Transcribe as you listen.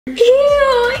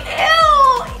Ew,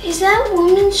 ew. Is that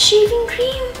woman's shaving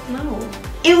cream? No.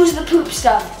 It was the poop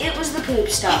stuff. It was the poop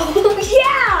stuff. Oh,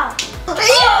 yeah. Oh,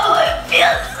 it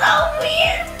feels so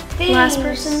weird. Thanks. Last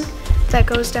person that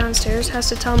goes downstairs has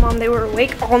to tell mom they were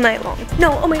awake all night long.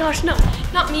 No, oh my gosh, no,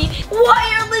 not me.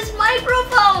 Wireless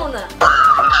microphone.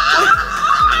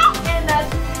 And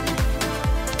that's...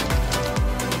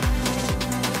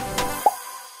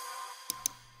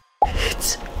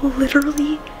 It's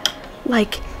literally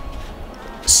like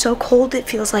so cold it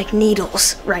feels like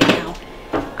needles right now.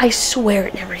 I swear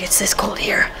it never gets this cold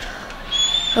here.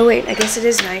 Oh wait, I guess it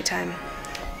is nighttime.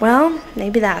 Well,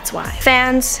 maybe that's why.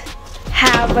 Fans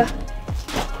have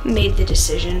made the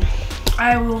decision.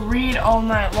 I will read all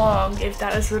night long if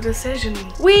that is the decision.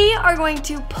 We are going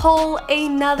to pull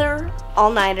another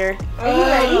all-nighter. Are you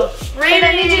ready? Wait,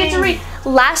 I need you to read.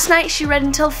 Last night she read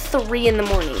until 3 in the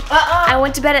morning. I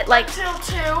went to bed at like... Till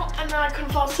 2, and then I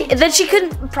couldn't fall asleep. Then she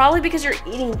couldn't, probably because you're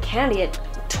eating candy at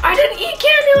I didn't eat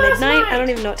candy last midnight. night. I don't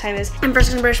even know what time it is. I'm first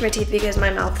gonna brush my teeth because my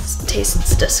mouth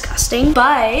tastes disgusting.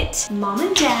 But mom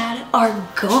and dad are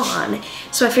gone.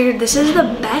 So I figured this is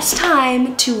the best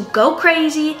time to go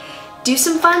crazy, do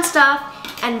some fun stuff,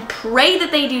 and pray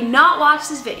that they do not watch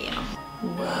this video.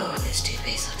 Whoa, this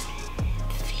toothpaste looks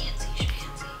fancy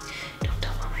schmancy. Don't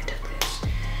tell mom I took this.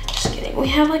 Just kidding. We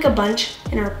have like a bunch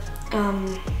in our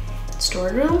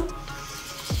storage room.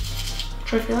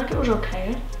 So I feel like it was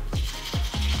okay.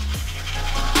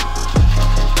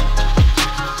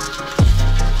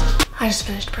 I just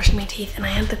finished brushing my teeth and I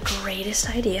had the greatest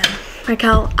idea.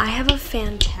 Raquel, I have a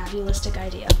fantabulistic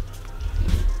idea.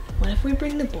 What if we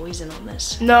bring the boys in on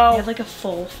this? No. We have like a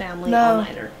full family No.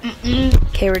 all-nighter.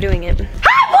 Okay, we're doing it.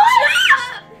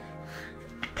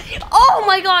 Oh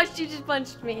my gosh, you just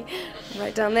punched me.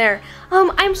 Right down there.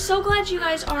 I'm so glad you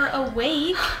guys are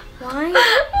awake. Why?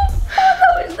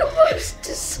 That was the most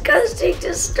disgusting,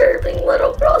 disturbing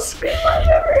little girl scream I've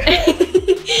ever heard.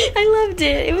 I loved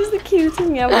it. It was the cutest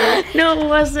thing ever. No, it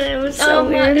wasn't. It was so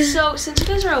weird. So, since you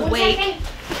guys are awake,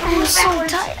 I'm so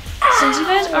tired. Since you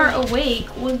guys are awake,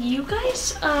 will you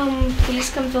guys please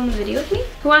come film the video with me?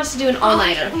 Who wants to do an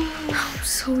all-nighter? I'm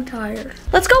so tired.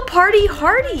 Let's go party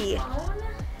hardy.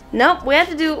 Nope, we have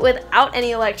to do it without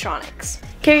any electronics.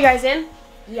 Okay, you guys in?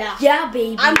 Yeah. Yeah,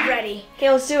 baby. I'm ready. Okay,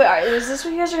 let's do it. All right, is this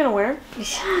what you guys are gonna wear?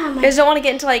 Yeah, You guys don't want to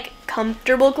get into like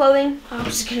comfortable clothing? I'm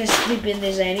just gonna sleep in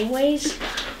this anyways.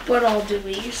 But I'll do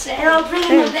what you say. And Oh, I'll bring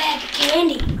him a bag of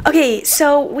candy. Okay,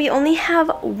 so we only have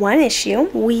one issue.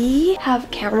 We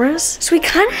have cameras, so we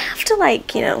kind of have to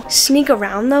like, you know, sneak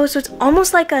around those. So it's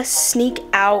almost like a sneak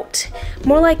out,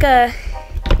 more like a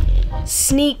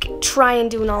sneak try and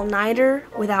do an all-nighter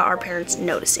without our parents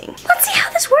noticing. Let's see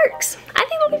how this works. I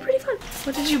think it'll be pretty fun.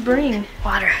 What did you bring?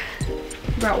 Water.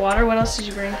 You brought water. What else did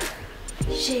you bring?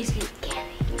 She's getting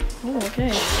candy. Oh,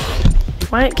 okay.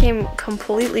 Wyatt came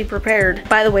completely prepared.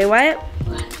 By the way, Wyatt,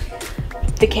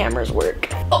 the cameras work.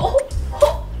 Oh.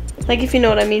 Like, if you know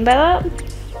what I mean by that.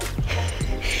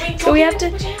 wait, So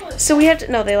we have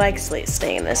to, no, they like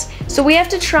staying in this. So we have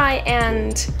to try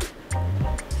and,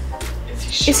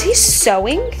 is he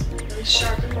sewing?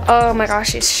 Oh my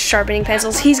gosh, he's sharpening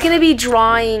pencils. He's gonna be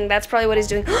drawing. That's probably what he's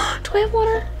doing. Do I have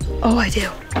water? Oh, I do.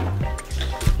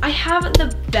 I have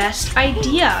the best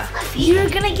idea. You're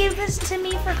gonna give this to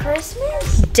me for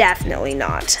Christmas? Definitely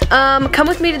not. Come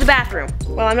with me to the bathroom.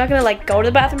 Well, I'm not gonna like go to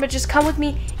the bathroom, but just come with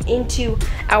me into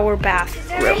our bathroom. Is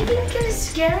there anything gonna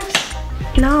scare us?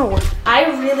 No. I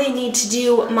really need to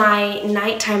do my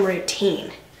nighttime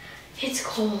routine. It's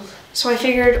cold. So I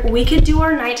figured we could do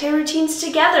our nighttime routines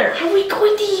together. Are we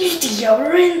going to use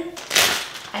deodorant?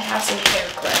 I have some hair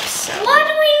clips. So. Why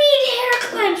do we need hair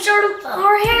clips?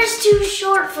 Our hair's too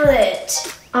short for it.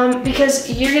 Because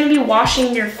you're gonna be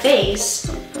washing your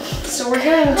face. So we're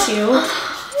going to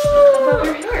clip up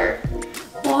your hair.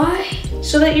 Why?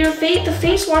 So that your the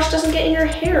face wash doesn't get in your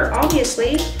hair,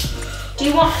 obviously. Do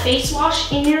you want face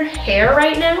wash in your hair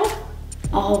right now?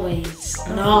 Always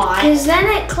not. Because then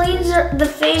it cleans the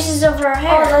faces of our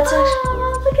hair. Oh, that's actually,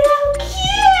 look at how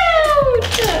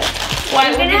cute.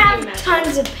 I'm gonna have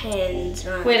tons of pens.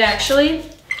 Wait, actually.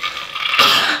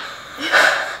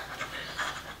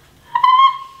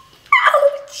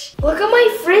 Ouch! Look at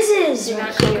my frizzes. You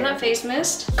got coconut face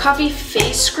mist, coffee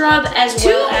face scrub, as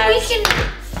well as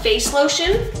face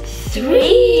lotion.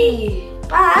 3.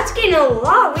 Wow, that's getting a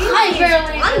lot. I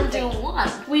barely even do one.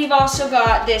 We've also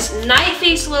got this night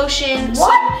face lotion.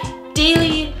 What? Some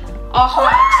daily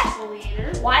hot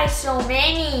exfoliator. Why so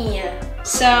many?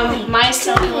 Some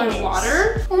micellar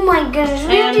water. Oh my goodness,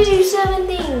 we have to do 7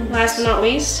 things. Last but not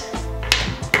least,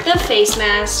 the face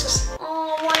masks.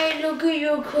 Oh, wait, look at your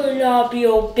you could not be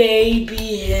a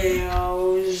baby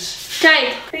hairs.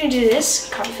 Okay, we're gonna do this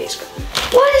coffee face scrub.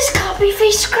 What is coffee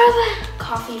face scrub?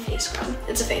 Coffee face scrub.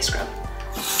 It's a face scrub.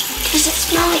 Does it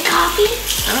smell like coffee?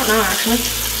 I don't know actually.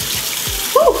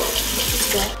 Woo!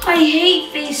 It's good. I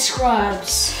hate face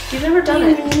scrubs. You've never done I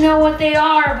it. don't even know what they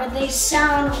are, but they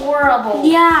sound horrible.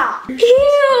 Yeah. Ew,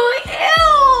 ew,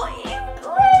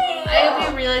 I hope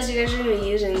you realize you guys are gonna be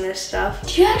using this stuff.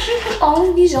 Do you actually put all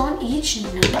of these on each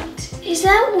night? Is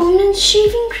that woman's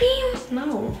shaving cream?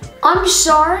 No. I'm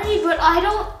sorry, but I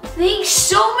don't think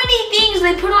so many things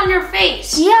they put on your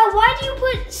face. Yeah, why do you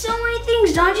put so many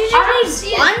things? Don't you just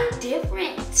make one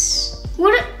difference?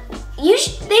 What? You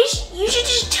should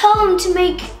just tell them to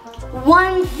make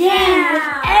one thing with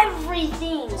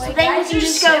everything. So Like, then you can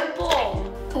just go.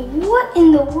 What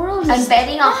in the world is I'm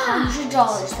betting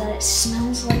 $100 that it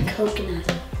smells like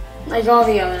coconut. Like all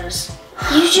the others.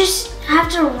 You just have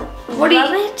to rub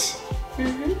it?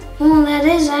 Mm-hmm. Well, that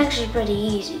is actually pretty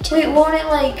easy too. Wait, won't it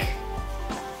like...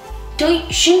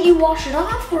 Shouldn't you wash it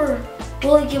off, or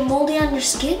will it get moldy on your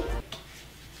skin?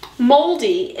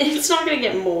 Moldy? It's not gonna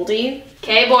get moldy.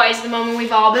 Okay, boys, the moment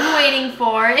we've all been waiting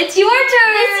for. It's your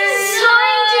turn! This is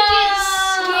starting to get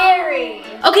scary.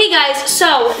 Okay, guys,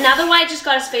 so now that Wyatt just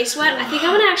got his face wet, I think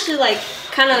I'm gonna actually like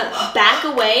kind of back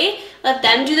away, let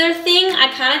them do their thing. I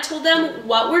kind of told them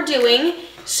what we're doing,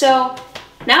 so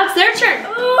now it's their turn.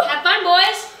 Have fun,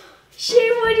 boys.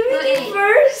 Shane, what did we do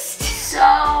first?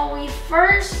 So we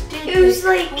first did it was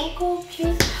like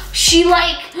she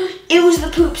it was the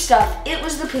poop stuff. It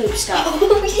was the poop stuff.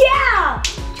 Yeah!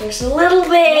 Just a little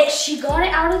bit. She got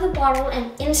it out of the bottle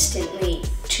and instantly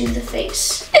to the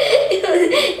face.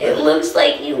 It looks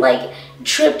like you like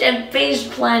tripped and face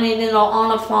planted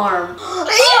on a farm. Oh,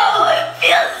 it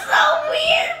feels so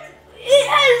weird. It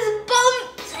has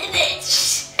bumps in it.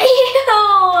 Ew.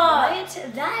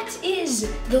 That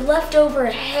is the leftover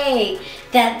hay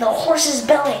that the horse's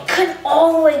belly couldn't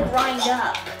all the way grind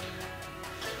up.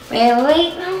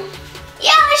 Wait, no.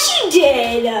 Yeah, she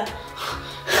did.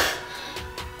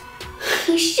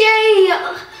 Shay,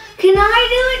 can I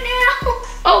do it now?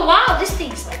 Oh wow, this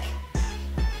thing's like,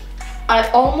 I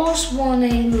almost want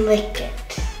to lick it.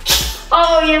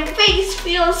 Oh, your face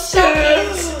feels so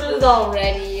smooth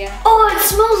already. Oh, it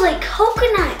smells like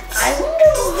coconuts. I wonder,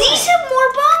 do these have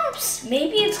more bumps?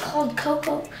 Maybe it's called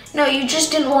cocoa. No, you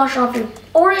just didn't wash off your,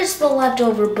 or it's the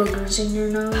leftover boogers in your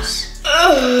nose.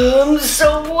 I'm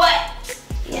so wet.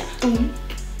 Yeah.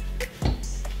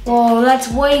 Oh, that's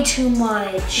way too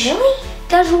much. Really?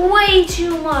 That's way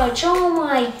too much. Oh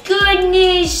my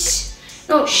goodness.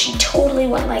 No, she totally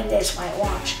went like this. Why,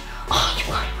 watch. Oh, you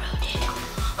already ruined it.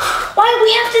 Why do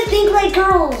we have to think like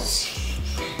girls?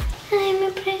 I'm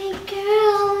a pretty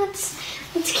girl. Let's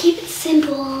keep it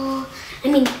simple. I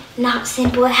mean, not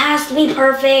simple. It has to be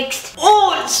perfect.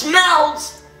 Oh, it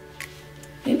smells.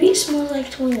 Maybe it smells like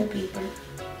toilet paper.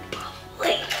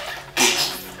 Probably.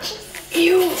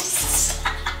 Ew.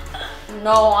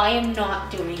 No, I am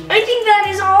not doing that. I think that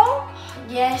is all.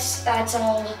 Yes, that's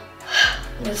all.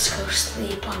 Let's go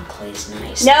sleep on Clay's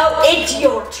nice. No, it's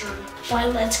your turn. Why,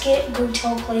 let's go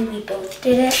tell Clay we both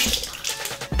did it.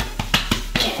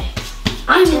 Okay.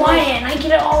 I'm Wyatt and I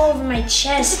get it all over my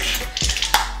chest.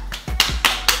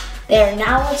 There,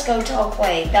 now let's go tell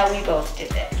Clay that we both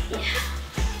did it. Yeah.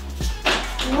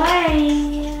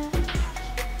 Clay.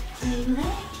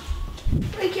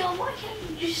 Miguel, why can't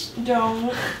you just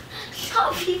Don't.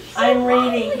 stop being so I'm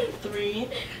violent? reading 3,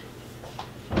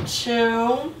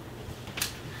 2.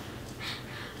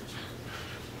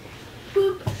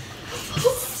 Boop.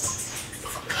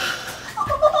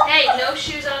 Hey, no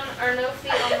shoes on, or no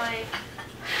feet on my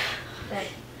bed.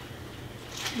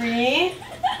 3.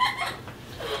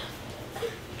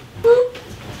 Okay.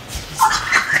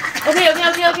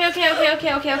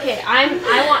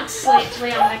 I want to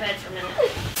lay on my bed for a minute.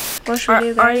 What should we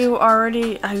do,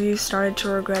 guys? Have you started to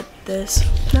regret this?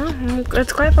 No,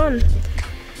 it's quite fun.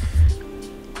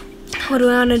 What do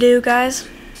I want to do, guys?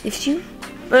 If you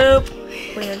Boop.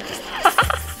 Weird. it's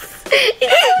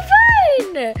so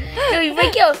fun! No,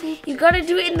 Miguel, you gotta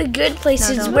do it in the good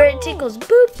places No, don't. where it tickles.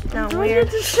 Boop! No, weird.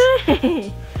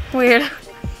 Weird.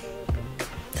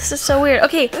 This is so weird.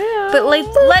 Okay, but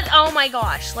oh my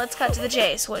gosh, let's cut to the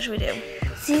chase. What should we do?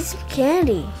 See some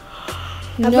candy.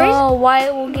 No,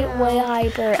 Wyatt will get way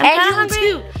hyper. I'm kind of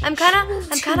hungry.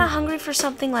 I'm kind of hungry for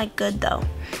something like good though.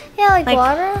 Yeah, like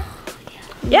water?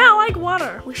 Yeah, I like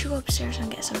water. We should go upstairs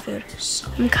and get some food.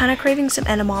 I'm kind of craving some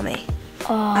edamame.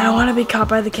 I don't want to be caught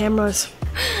by the cameras.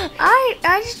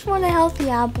 I just want a healthy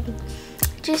apple.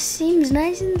 It just seems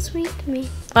nice and sweet to me.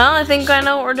 Well, I think I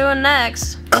know what we're doing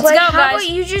next. Let's go, How guys. about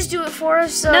you just do it for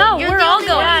us? So No, you're we're the all only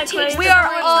going. one who takes We the are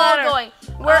points. all going.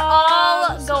 We're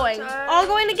all so going. tired. All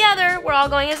going together. We're all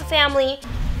going as a family.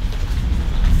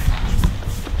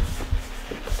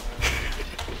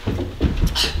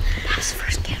 That's the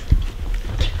first camera.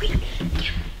 Wait,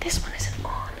 this one isn't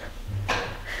on.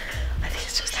 I think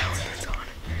it's just that one that's on.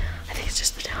 I think it's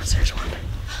just the downstairs one.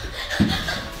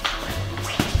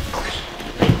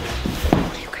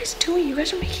 What are you guys doing? You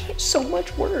guys are making it so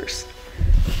much worse.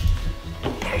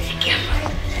 There's a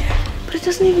camera. But it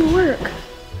doesn't even work.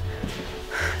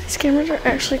 These cameras are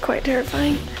actually quite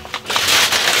terrifying.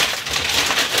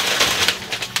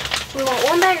 We want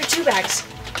 1 bag or 2 bags?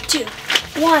 2.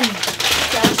 1.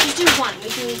 Yeah, let's just do 1. We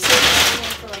can save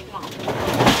one for like mom.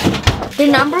 The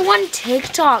 #1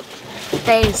 TikTok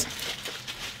phase.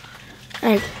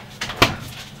 Like,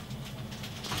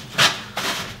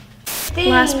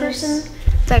 Last person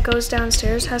that goes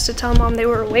downstairs has to tell mom they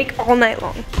were awake all night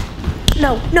long.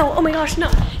 No, oh my gosh,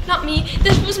 no, not me.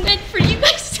 This was meant for you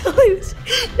guys to lose.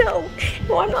 No,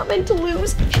 I'm not meant to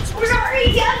lose. We're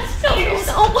already downstairs.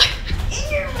 No,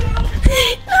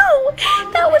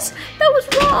 that was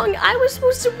wrong. I was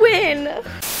supposed to win.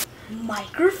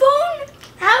 microphone?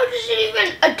 How does it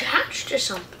even attach to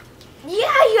something?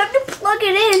 Yeah, you have to plug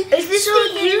it in. Is this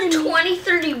the year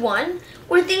 2031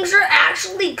 where things are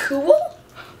actually cool?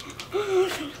 I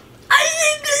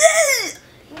think it is.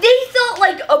 They thought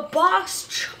like a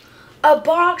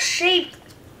box-shaped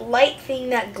light thing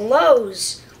that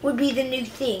glows would be the new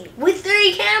thing with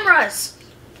 3 cameras.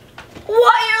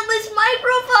 Wireless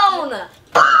microphone.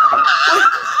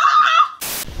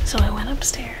 So I went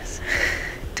upstairs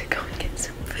to go and get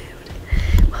some food.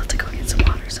 Well, to go get some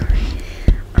water, sorry.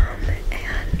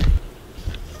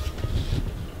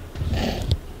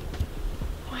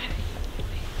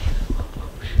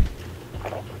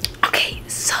 Okay,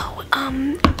 so,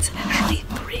 it's actually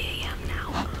 3 a.m.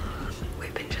 now.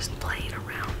 We've been just playing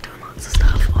around, doing lots of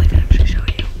stuff. I'll even actually show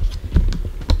you.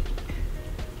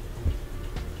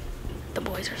 The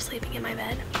boys are sleeping in my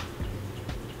bed.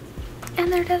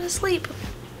 And they're dead asleep.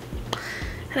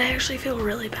 And I actually feel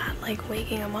really bad, like,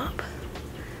 waking them up.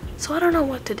 So I don't know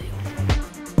what to do.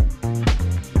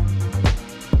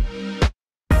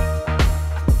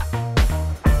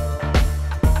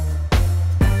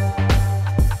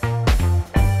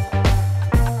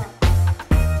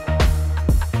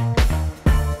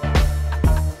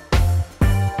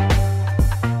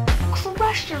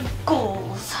 Crush your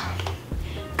goals.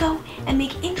 Go and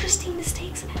make interesting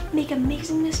mistakes, make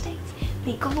amazing mistakes,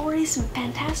 make glorious and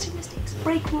fantastic mistakes,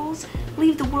 break rules,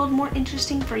 leave the world more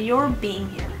interesting for your being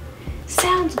here.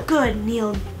 Sounds good,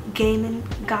 Neil Gaiman.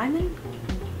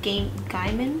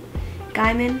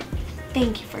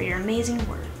 Thank you for your amazing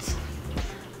words.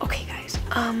 Okay guys,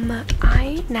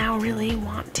 I now really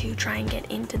want to try and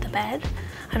get into the bed.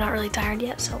 I'm not really tired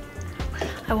yet, so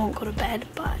I won't go to bed,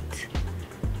 but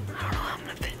I don't know how I'm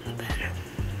gonna fit in the bed.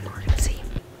 We're gonna see.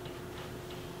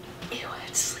 Ew, I have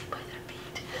to sleep by their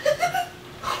feet.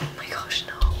 Oh my gosh,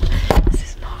 no. This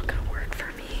is not gonna work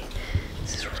for me.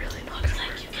 This is really not gonna work.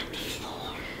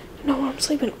 No, I'm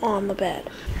sleeping on the bed.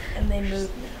 And they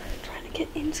moved me. I'm trying to get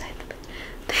inside the bed.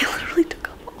 They literally took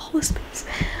up all the space.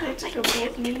 I can't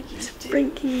get in this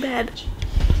freaking bed.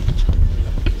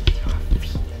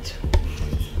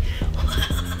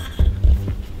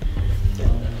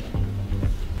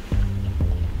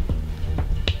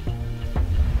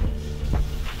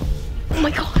 Oh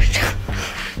my gosh.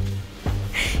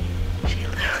 She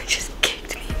literally just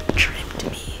kicked me and tripped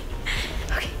me.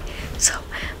 Okay, so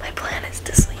my plan is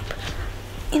to sleep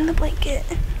in the blanket.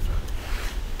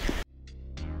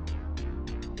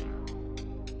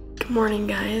 Good morning,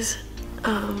 guys.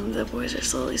 The boys are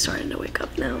slowly starting to wake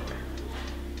up now.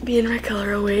 Me and Raquel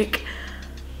are awake.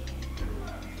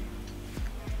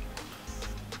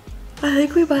 I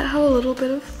think we might have a little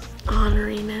bit of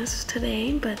honoriness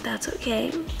today, but that's okay.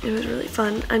 It was really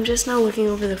fun. I'm just now looking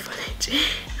over the footage,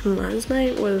 and last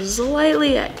night was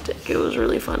slightly hectic. It was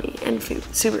really funny and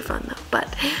super fun though.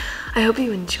 But I hope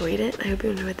you enjoyed it. I hope you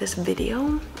enjoyed this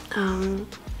video.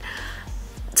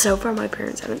 So far my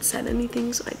parents haven't said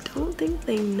anything, so I don't think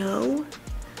they know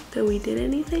that we did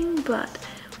anything, but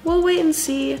we'll wait and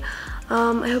see.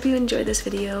 I hope you enjoyed this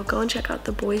video. Go and check out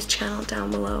the boys' channel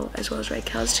down below, as well as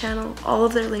Raquel's channel. All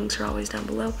of their links are always down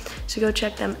below, so go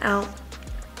check them out.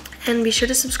 And be sure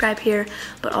to subscribe here,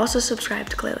 but also subscribe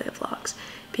to Klailea Vlogs,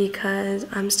 because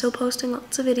I'm still posting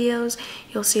lots of videos.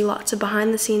 You'll see lots of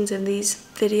behind the scenes of these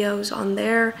videos on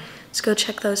there, so go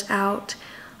check those out.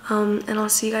 And I'll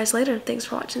see you guys later. Thanks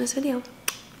for watching this video.